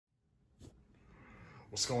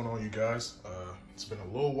What's going on, you guys? It's been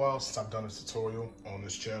a little while since I've done a tutorial on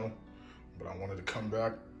this channel, but I wanted to come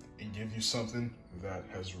back and give you something that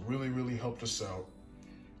has really helped us out.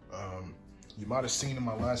 You might have seen in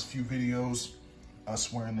my last few videos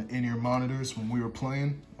us wearing the in-ear monitors when we were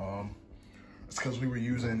playing. It's because we were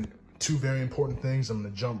using two very important things. I'm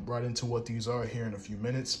going to jump right into what these are here in a few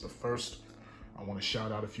minutes, but first I want to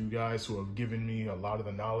shout out a few guys who have given me a lot of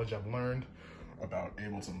the knowledge I've learned about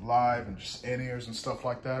Ableton Live and just in-ears and stuff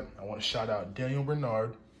like that. I want to shout out Daniel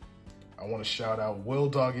Bernard. I want to shout out Will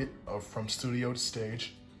Doggett of From Studio to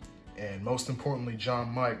Stage. And most importantly, John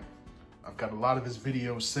Mike. I've got a lot of his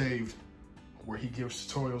videos saved where he gives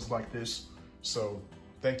tutorials like this. So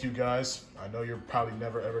thank you guys. I know you're probably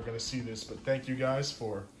never ever going to see this, but thank you guys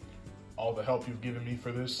for all the help you've given me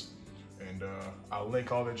for this. And I'll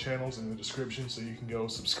link all their channels in the description so you can go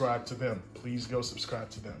subscribe to them. Please go subscribe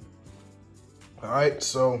to them. All right,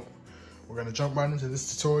 so we're gonna jump right into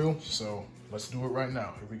this tutorial. So let's do it right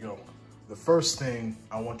now. Here we go. The first thing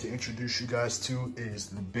I want to introduce you guys to is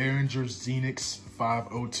the Behringer Xenyx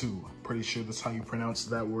 502. I'm pretty sure that's how you pronounce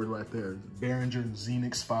that word right there. Behringer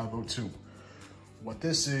Xenyx 502. What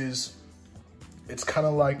this is, it's kind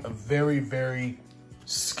of like a very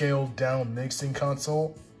scaled down mixing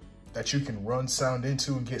console that you can run sound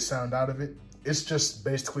into and get sound out of it. It's just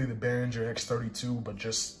basically the Behringer X32, but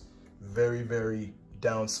just very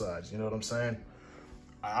downsized. You know what I'm saying?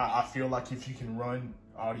 I feel like if you can run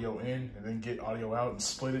audio in and then get audio out and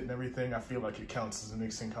split it and everything, I feel like it counts as a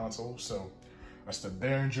mixing console. So that's the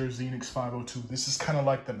Behringer Xenyx 502. This is kind of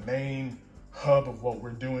like the main hub of what we're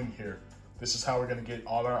doing here. This is how we're gonna get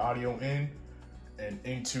all our audio in and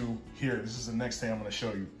into here. This is the next thing I'm gonna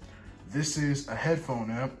show you. This is a headphone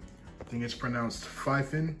amp. I think it's pronounced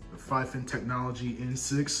Pfeiffer, the Pfeiffer Technology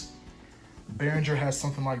N6. Behringer has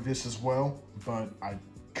something like this as well, but I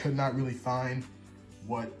could not really find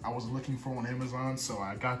what I was looking for on Amazon, so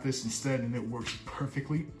I got this instead, and it works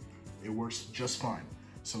perfectly. It works just fine.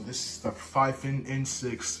 So this is the Pfeiffer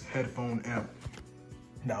N6 headphone amp.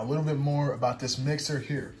 Now a little bit more about this mixer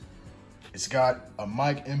here. It's got a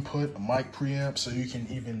mic input, a mic preamp, so you can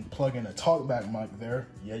even plug in a talkback mic there.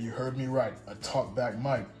 Yeah, you heard me right, a talkback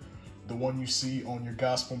mic. The one you see on your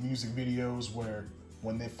gospel music videos where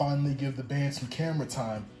when they finally give the band some camera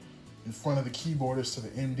time in front of the keyboardist to the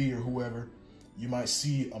MD or whoever, you might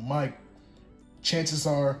see a mic. Chances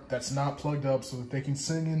are that's not plugged up so that they can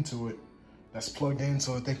sing into it. That's plugged in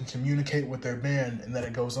so that they can communicate with their band, and that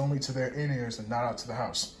it goes only to their in-ears and not out to the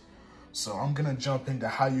house. So I'm gonna jump into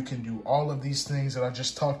how you can do all of these things that I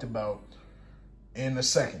just talked about in a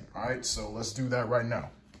second. All right, so let's do that right now.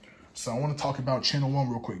 So I wanna talk about channel 1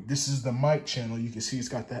 real quick. This is the mic channel. You can see it's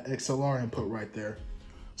got that XLR input right there.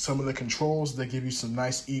 Some of the controls, they give you some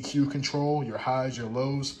nice EQ control, your highs, your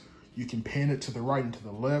lows. You can pan it to the right and to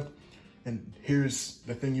the left. And here's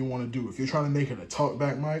the thing you want to do. If you're trying to make it a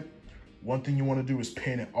talkback mic, one thing you want to do is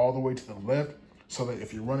pan it all the way to the left so that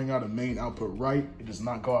if you're running out of main output right, it does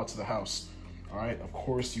not go out to the house. All right, of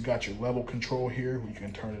course, you got your level control here where you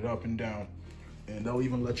can turn it up and down. And they'll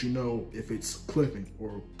even let you know if it's clipping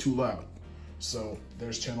or too loud. So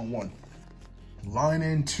there's channel 1. Line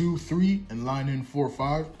in 2, 3, and line in 4,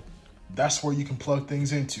 5. That's where you can plug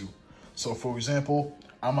things into. So for example,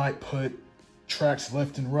 I might put tracks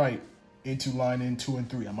left and right into line in 2 and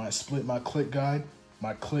 3. I might split my click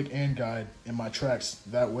and guide in my tracks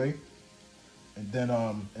that way. And then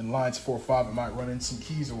in lines 4, 5, I might run in some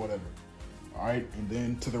keys or whatever. All right, and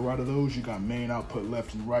then to the right of those, you got main output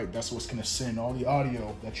left and right. That's what's gonna send all the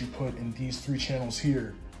audio that you put in these 3 channels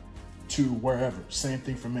here to wherever. Same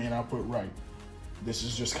thing for main output right. This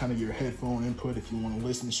is just kind of your headphone input if you want to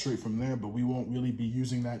listen straight from there, but we won't really be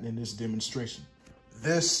using that in this demonstration.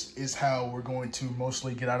 This is how we're going to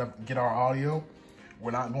mostly get our audio.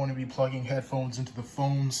 We're not going to be plugging headphones into the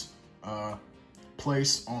phone's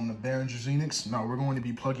place on the Behringer Xenyx. No, we're going to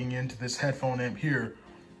be plugging into this headphone amp here.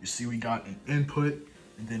 You see we got an input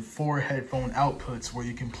and then 4 headphone outputs where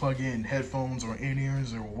you can plug in headphones or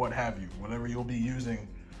in-ears or what have you, whatever you'll be using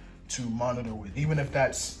to monitor with. Even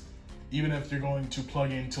if you're going to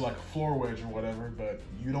plug into like a floor wedge or whatever, but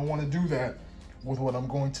you don't want to do that with what I'm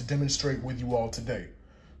going to demonstrate with you all today.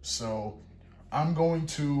 So I'm going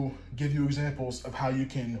to give you examples of how you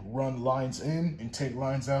can run lines in and take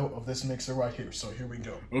lines out of this mixer right here. So here we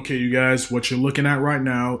go. Okay, you guys, what you're looking at right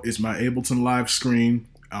now is my Ableton Live screen.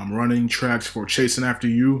 I'm running tracks for Chasing After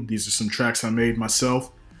You. These are some tracks I made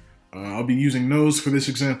myself. I'll be using those for this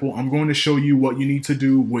example. I'm going to show you what you need to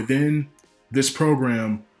do within this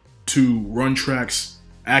program to run tracks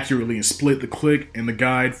accurately and split the click and the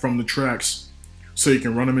guide from the tracks so you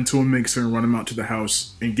can run them into a mixer and run them out to the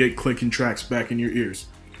house and get clicking tracks back in your ears.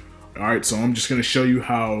 Alright, so I'm just going to show you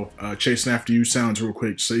how Chasing After You sounds real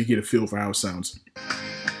quick so you get a feel for how it sounds.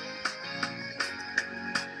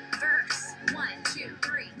 Verse 1, 2,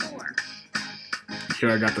 3, 4.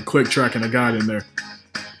 Here I got the click track and a guide in there.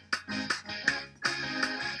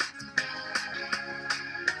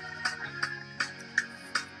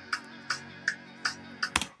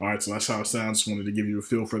 Alright, so that's how it sounds. Just wanted to give you a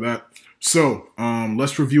feel for that. So,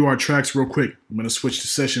 let's review our tracks real quick. I'm going to switch to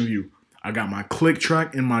session view. I got my click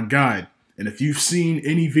track and my guide. And if you've seen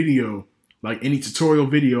any video, like any tutorial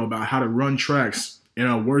video about how to run tracks in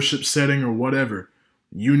a worship setting or whatever,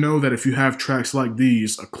 you know that if you have tracks like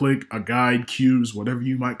these, a click, a guide, cues, whatever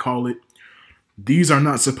you might call it, these are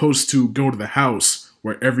not supposed to go to the house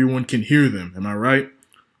where everyone can hear them. Am I right?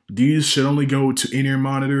 These should only go to in-ear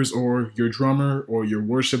monitors or your drummer or your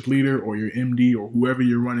worship leader or your MD or whoever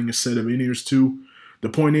you're running a set of in-ears to. The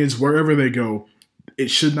point is, wherever they go, it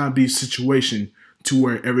should not be a situation to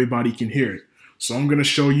where everybody can hear it. So I'm going to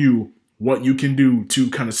show you what you can do to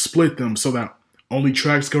kind of split them so that only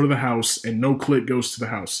tracks go to the house and no click goes to the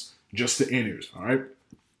house, just the in-ears, all right?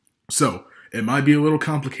 So it might be a little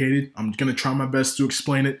complicated. I'm going to try my best to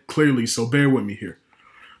explain it clearly, so bear with me here.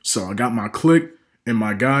 So I got my click and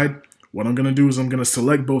my guide. What I'm going to do is I'm going to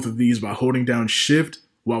select both of these by holding down Shift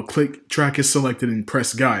while click track is selected and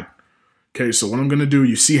press guide. Okay, so what I'm going to do,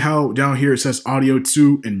 you see how down here it says Audio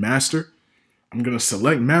 2 and Master? I'm going to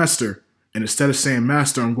select Master, and instead of saying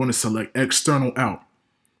Master, I'm going to select External Out.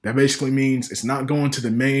 That basically means it's not going to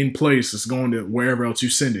the main place, it's going to wherever else you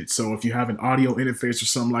send it. So if you have an audio interface or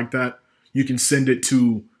something like that, you can send it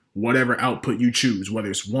to whatever output you choose, whether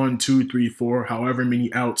it's 1, 2, 3, 4, however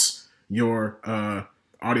many outs your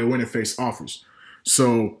audio interface offers.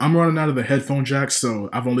 So I'm running out of the headphone jacks, so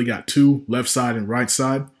I've only got 2, left side and right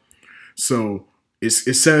side. So it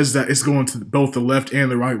says that it's going to both the left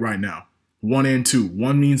and the right now. 1 and 2.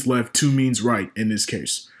 1 means left, 2 means right in this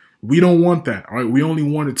case. We don't want that, all right? We only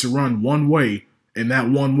want it to run one way, and that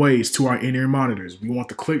one way is to our in-ear monitors. We want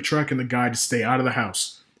the click track and the guide to stay out of the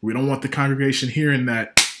house. We don't want the congregation hearing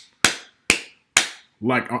that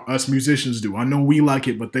like us musicians do. I know we like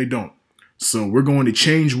it, but they don't. So we're going to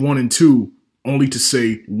change 1 and 2 only to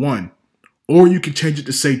say 1. Or you can change it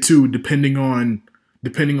to say 2 depending on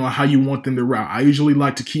how you want them to route. I usually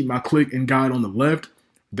like to keep my click and guide on the left.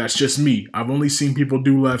 That's just me. I've only seen people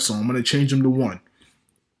do left, so I'm going to change them to 1.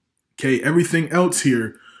 Okay, everything else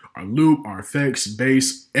here, our loop, our effects,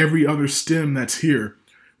 bass, every other stem that's here,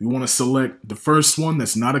 we want to select the first one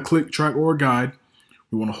that's not a click track or a guide.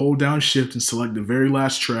 We want to hold down Shift and select the very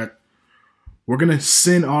last track. We're going to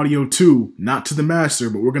send audio 2, not to the master,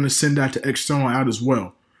 but we're going to send that to external out as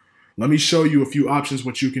well. Let me show you a few options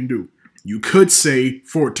what you can do. You could say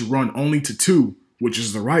for it to run only to 2, which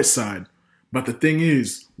is the right side. But the thing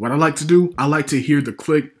is, what I like to do, I like to hear the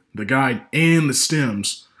click, the guide, and the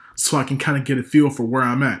stems so I can kind of get a feel for where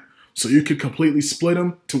I'm at. So you could completely split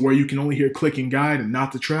them to where you can only hear click and guide and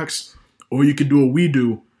not the tracks. Or you could do what we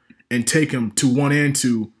do and take them to 1 and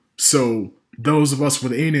 2. So those of us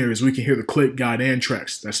with in-ears, we can hear the click, guide, and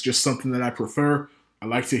tracks. That's just something that I prefer. I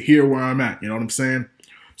like to hear where I'm at. You know what I'm saying?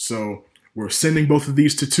 So we're sending both of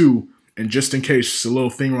these to 2. And just in case, just a little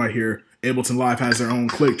thing right here, Ableton Live has their own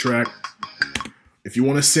click track. If you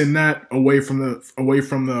want to send that away from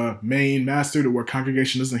the main master to where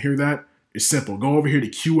congregation doesn't hear that, it's simple. Go over here to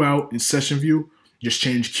Q out in session view. Just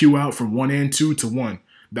change Q out from 1 and 2 to 1.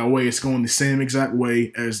 That way it's going the same exact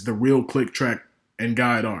way as the real click track and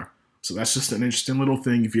guide are. So that's just an interesting little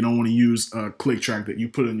thing if you don't want to use a click track that you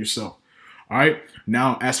put in yourself. All right.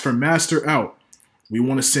 Now, as for master out, we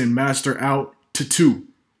want to send master out to 2.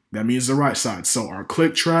 That means the right side. So our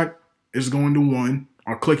click track is going to 1.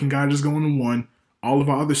 Our click and guide is going to 1. All of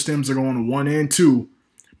our other stems are going to 1 and 2.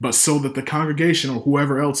 But so that the congregation or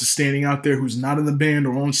whoever else is standing out there who's not in the band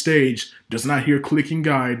or on stage does not hear click and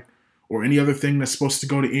guide or any other thing that's supposed to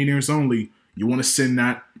go to in-ears only, you want to send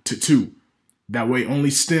that to 2. That way only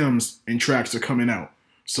stems and tracks are coming out.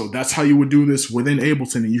 So that's how you would do this within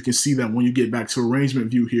Ableton. And you can see that when you get back to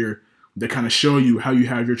arrangement view here, they kind of show you how you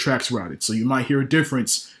have your tracks routed. So you might hear a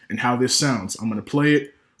difference in how this sounds. I'm going to play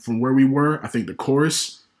it from where we were, I think the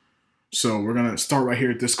chorus. So we're going to start right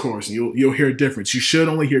here at this chorus, and you'll hear a difference. You should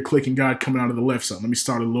only hear click and guide coming out of the left side. Let me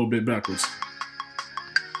start a little bit backwards.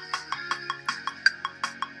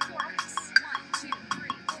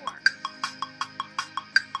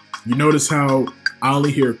 You notice how I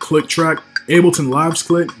only hear click track, Ableton Live's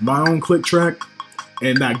click, my own click track,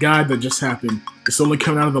 and that guide that just happened. It's only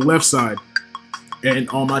coming out of the left side, and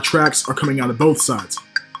all my tracks are coming out of both sides.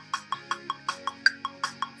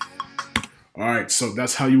 All right, so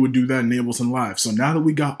that's how you would do that in Ableton Live. So now that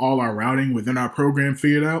we got all our routing within our program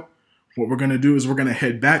figured out, what we're gonna do is we're gonna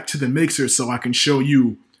head back to the mixer so I can show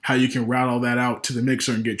you how you can route all that out to the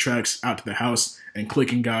mixer and get tracks out to the house and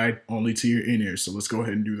click and guide only to your in-ears. So let's go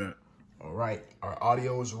ahead and do that. All right, our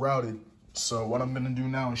audio is routed. So what I'm gonna do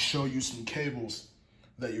now is show you some cables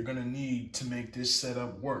that you're gonna need to make this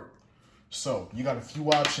setup work. So you got a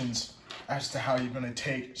few options as to how you're gonna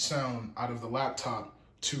take sound out of the laptop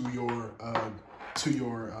to your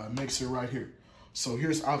mixer right here. So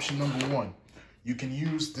here's option number one. You can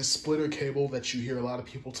use this splitter cable that you hear a lot of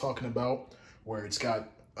people talking about, where it's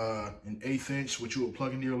got an 1/8 inch, which you will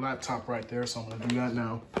plug into your laptop right there. So I'm gonna do that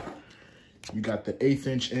now. You got the 1/8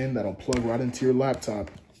 inch end that'll plug right into your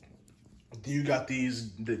laptop. Then you got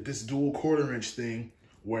this dual 1/4 inch thing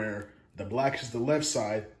where the black is the left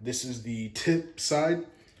side, this is the tip side,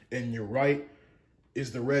 and your right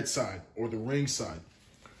is the red side or the ring side.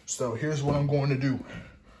 So here's what I'm going to do.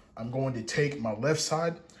 I'm going to take my left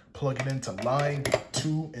side, plug it into line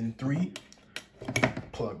 2 and 3,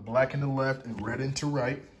 plug black into left and red into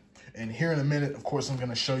right. And here in a minute, of course, I'm going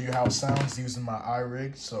to show you how it sounds using my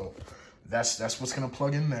iRig. So that's what's going to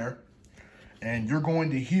plug in there. And you're going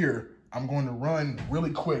to hear, I'm going to run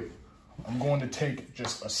really quick. I'm going to take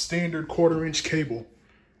just a standard 1/4 inch cable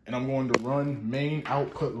and I'm going to run main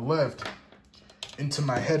output left into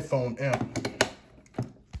my headphone amp.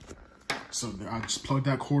 So I just plugged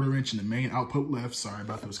that 1/4 inch in the main output left. Sorry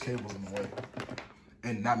about those cables in the way.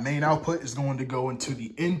 And that main output is going to go into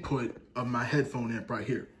the input of my headphone amp right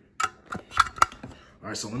here. All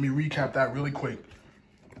right, so let me recap that really quick.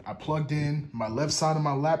 I plugged in my left side of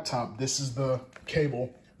my laptop. This is the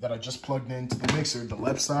cable that I just plugged into the mixer. The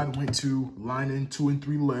left side went to line in 2 and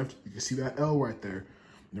 3 left. You can see that L right there.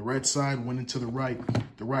 The right side went into the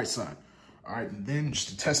right side. All right, and then just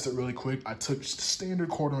to test it really quick, I took just a standard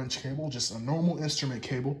 1/4 inch cable, just a normal instrument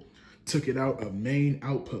cable, took it out of main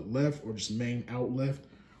output left or just main out left,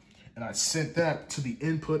 and I sent that to the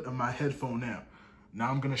input of my headphone amp. Now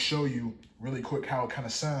I'm gonna show you really quick how it kind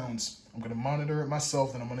of sounds. I'm gonna monitor it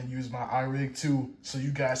myself, and I'm gonna use my iRig too, so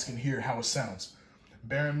you guys can hear how it sounds.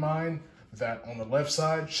 Bear in mind that on the left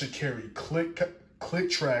side should carry click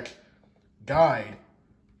track, guide,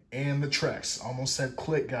 and the tracks. Almost said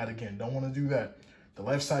click guide again. Don't want to do that. The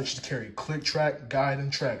left side should carry click track, guide,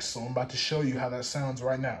 and tracks. So I'm about to show you how that sounds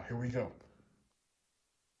right now. Here we go.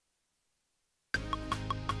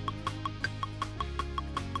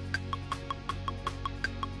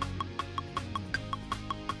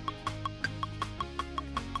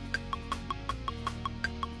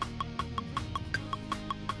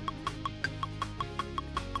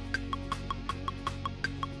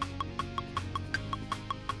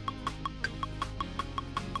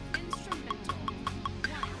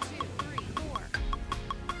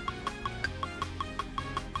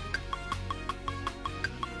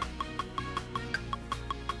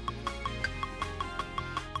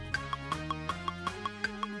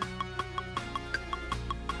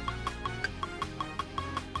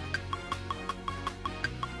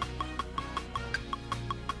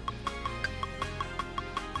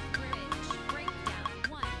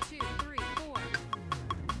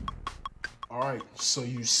 All right, so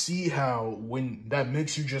you see how when that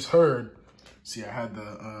mix you just heard, see I had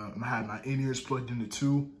my in-ears plugged into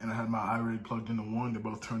 2 and I had my iRig plugged into 1. They're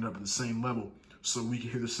both turned up at the same level so we can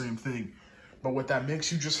hear the same thing. But with that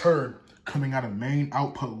mix you just heard coming out of main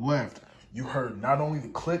output left, you heard not only the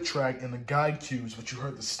click track and the guide cues, but you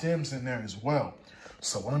heard the stems in there as well.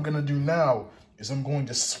 So what I'm gonna do now is I'm going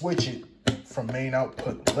to switch it from main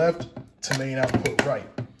output left to main output right.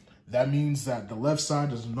 That means that the left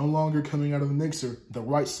side is no longer coming out of the mixer, the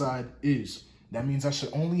right side is. That means I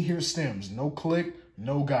should only hear stems, no click,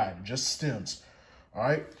 no guide, just stems. All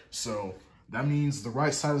right, so that means the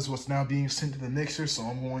right side is what's now being sent to the mixer, so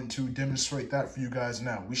I'm going to demonstrate that for you guys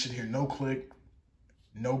now. We should hear no click,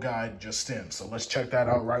 no guide, just stems. So let's check that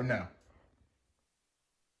out right now.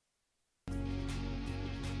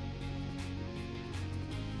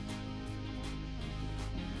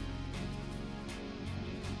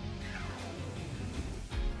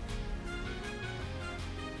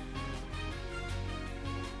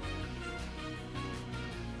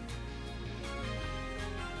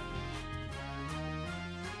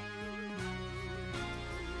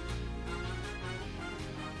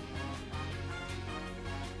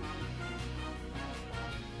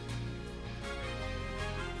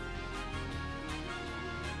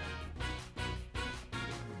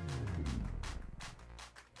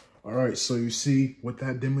 All right, so you see with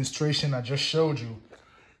that demonstration I just showed you,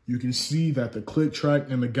 you can see that the click track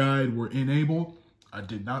and the guide were enabled. I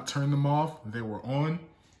did not turn them off, they were on.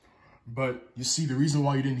 But you see, the reason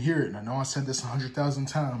why you didn't hear it, and I know I said this 100,000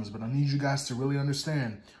 times, but I need you guys to really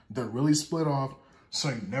understand, they're really split off, so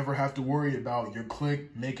you never have to worry about your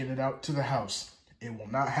click making it out to the house. It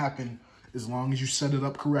will not happen as long as you set it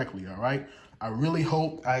up correctly, all right? I really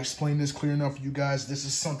hope I explained this clear enough for you guys. This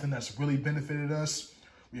is something that's really benefited us.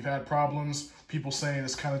 We've had problems, people saying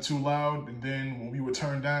it's kind of too loud, and then when we would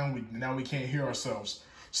turn down, now we can't hear ourselves.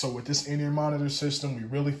 So with this in-ear monitor system, we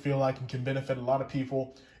really feel like it can benefit a lot of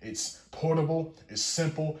people. It's portable, it's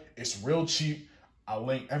simple, it's real cheap. I'll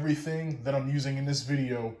link everything that I'm using in this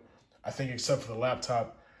video, I think except for the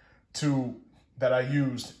laptop, that I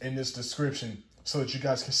used in this description so that you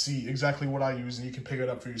guys can see exactly what I use and you can pick it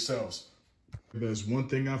up for yourselves. There's one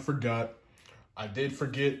thing I forgot. I did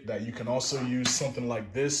forget that you can also use something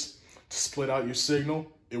like this to split out your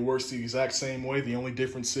signal. It works the exact same way. The only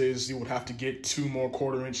difference is you would have to get 2 more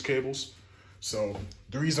 1/4-inch cables. So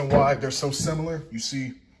the reason why they're so similar, you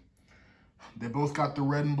see, they both got the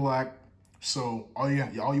red and black. So all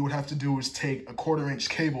you would have to do is take a 1/4-inch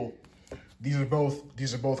cable. These are both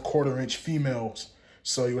 1/4-inch females.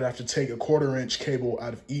 So you would have to take a 1/4-inch cable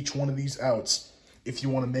out of each one of these outs if you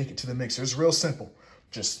want to make it to the mixer. It's real simple.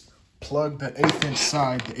 Just plug the 1/8-inch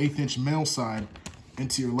side, the 1/8-inch male side,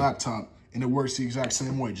 into your laptop, and it works the exact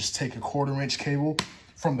same way. Just take a 1/4-inch cable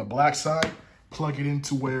from the black side, plug it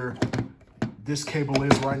into where this cable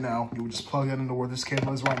is right now. You would just plug that into where this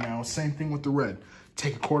cable is right now. Same thing with the red.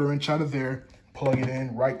 Take a 1/4-inch out of there, plug it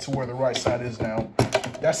in right to where the right side is now.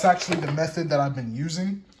 That's actually the method that I've been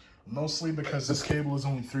using, mostly because this cable is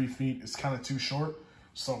only 3 feet. It's kind of too short.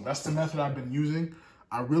 So that's the method I've been using.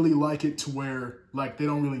 I really like it to where, like, they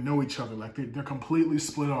don't really know each other. Like, they're completely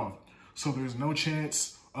split off. So there's no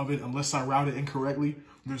chance of it, unless I route it incorrectly,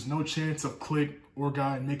 there's no chance of click or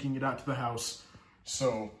guy making it out to the house.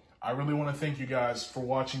 So I really want to thank you guys for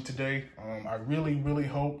watching today. I really, really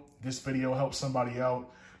hope this video helps somebody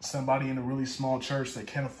out. Somebody in a really small church that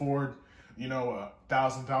can't afford, you know, a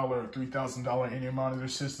 $1,000 or $3,000 in-ear monitor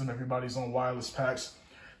system. Everybody's on wireless packs.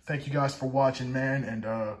 Thank you guys for watching, man. And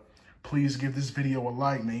please give this video a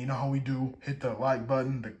like, man. You know how we do. Hit the like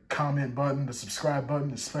button, the comment button, the subscribe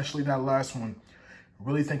button, especially that last one.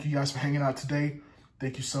 Really thank you guys for hanging out today.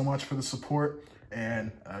 Thank you so much for the support.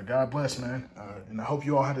 And God bless, man. And I hope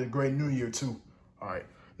you all had a great new year, too. All right,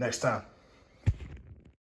 next time.